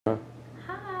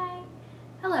Hi.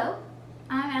 Hello.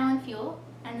 I'm Alan Fuel,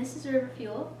 and this is River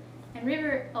Fuel. And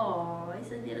River, oh,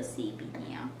 he's a little sleepy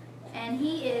now. And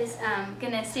he is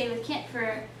gonna stay with Kent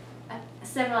for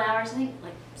several hours, I think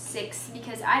like 6,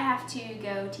 because I have to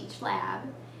go teach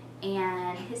lab.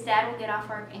 And his dad will get off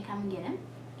work and come and get him.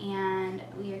 And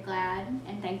we are glad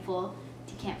and thankful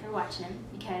to Kent for watching him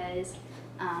because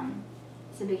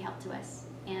it's a big help to us.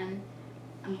 And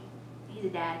he's a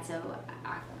dad, so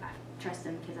I trust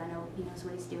him because I know he knows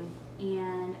what he's doing,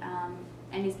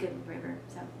 and he's good with River.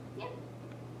 So yeah,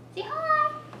 say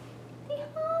hi, say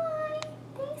hi.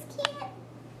 Thanks, Kent.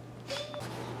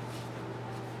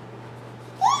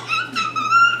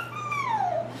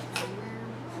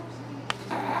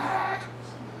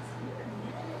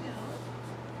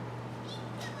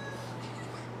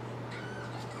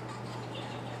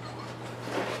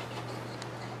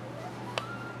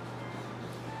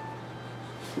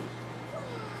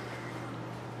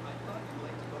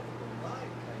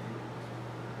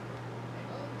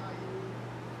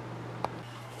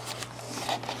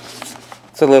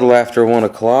 It's a little after 1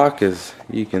 o'clock, as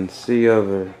you can see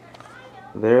over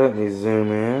there. Let me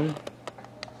zoom in.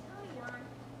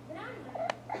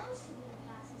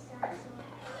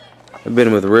 I've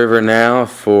been with River now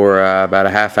for about a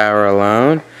half hour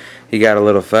alone. He got a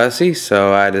little fussy,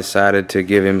 so I decided to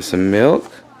give him some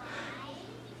milk.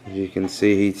 As you can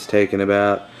see, he's taken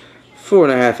about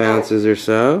 4.5 ounces or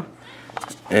so,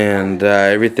 and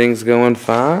everything's going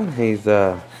fine. He's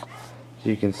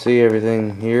you can see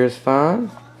everything here is fine,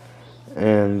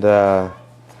 and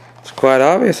it's quite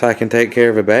obvious I can take care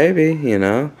of a baby, you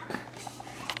know.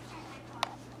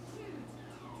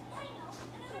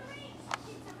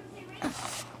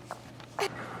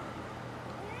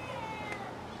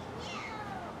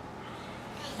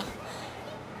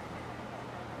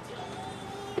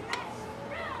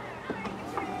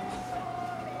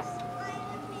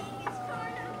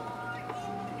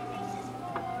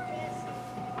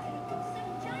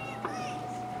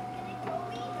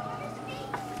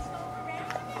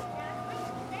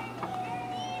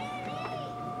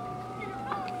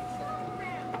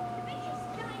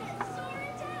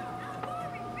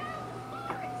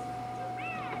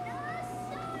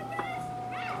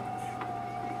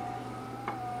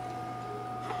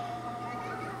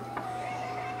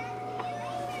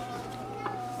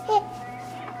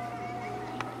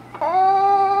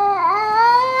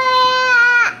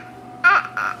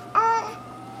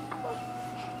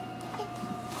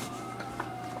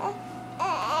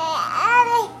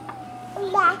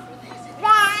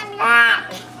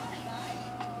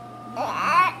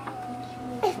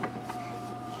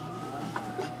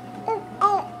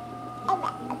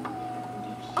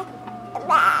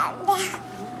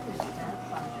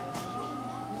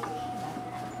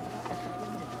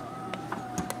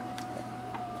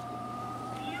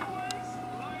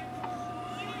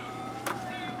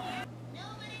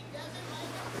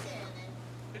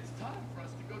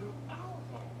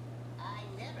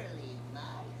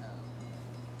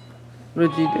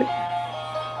 What did you do?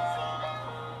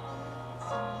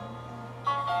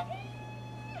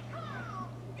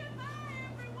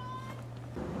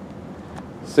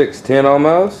 $6:10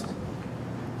 almost.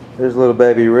 There's little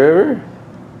baby River.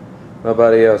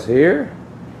 Nobody else here.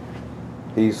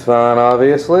 He's fine,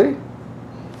 obviously.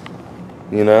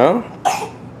 You know,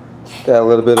 got a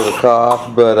little bit of a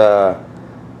cough, but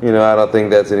you know, I don't think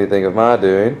that's anything of my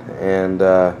doing. And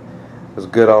it was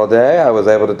good all day. I was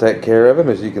able to take care of him.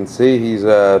 As you can see, he's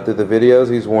through the videos,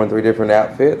 he's worn 3 different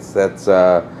outfits. That's he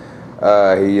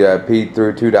peed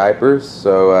through 2 diapers,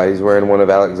 so he's wearing one of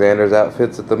Alexander's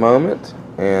outfits at the moment.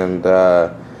 And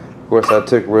of course, I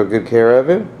took real good care of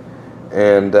him,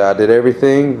 and I did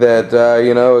everything that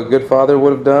you know, a good father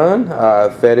would have done. I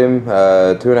fed him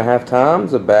 2.5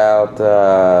 times, about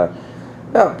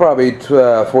probably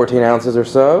 14 ounces or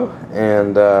so,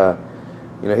 and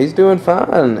you know, he's doing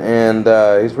fine, and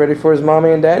he's ready for his mommy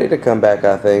and daddy to come back,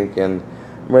 I think, and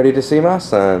I'm ready to see my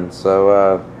son. So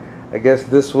I guess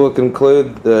this will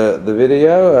conclude the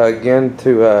video. Again,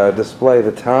 to display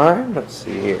the time, let's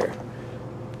see here.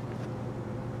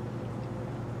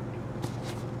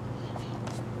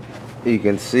 You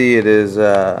can see it is,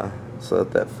 let's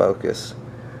let that focus,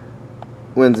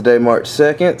 Wednesday, March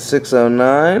 2nd,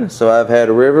 6:09. So I've had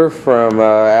River from,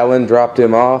 Alan dropped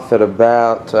him off at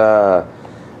about,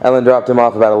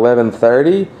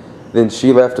 11:30. Then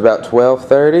she left about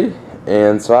 12:30.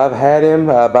 And so I've had him,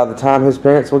 by the time his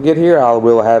parents will get here, I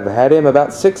will have had him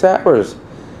about 6 hours.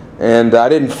 And I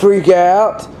didn't freak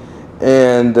out,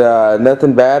 and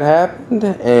nothing bad happened.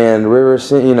 And River,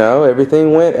 you know,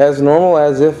 everything went as normal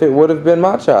as if it would have been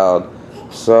my child.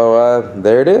 So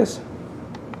there it is.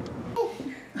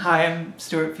 Hi, I'm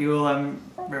Stuart Fuel. I'm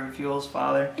River Fuel's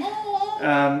father.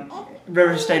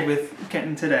 River stayed with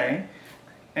Kenton today,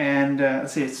 and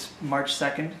let's see, it's March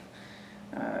 2nd.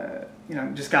 You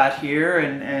know, just got here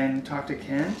and talked to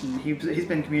Kent, and he's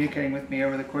been communicating with me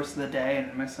over the course of the day,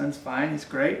 and my son's fine. He's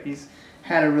great. He's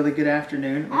had a really good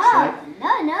afternoon. It looks like.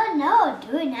 No,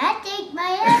 do not take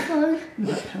my apple.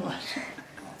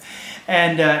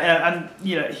 And I'm,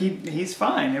 you know, he's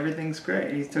fine. Everything's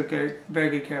great. He took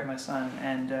very good care of my son,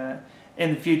 and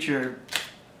in the future,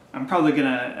 I'm probably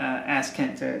gonna ask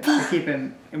Kent to keep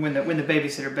him when the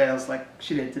babysitter bails, like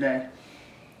she did today.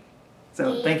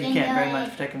 So thank you, Kent, very much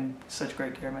for taking such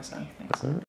great care of my son. Thanks.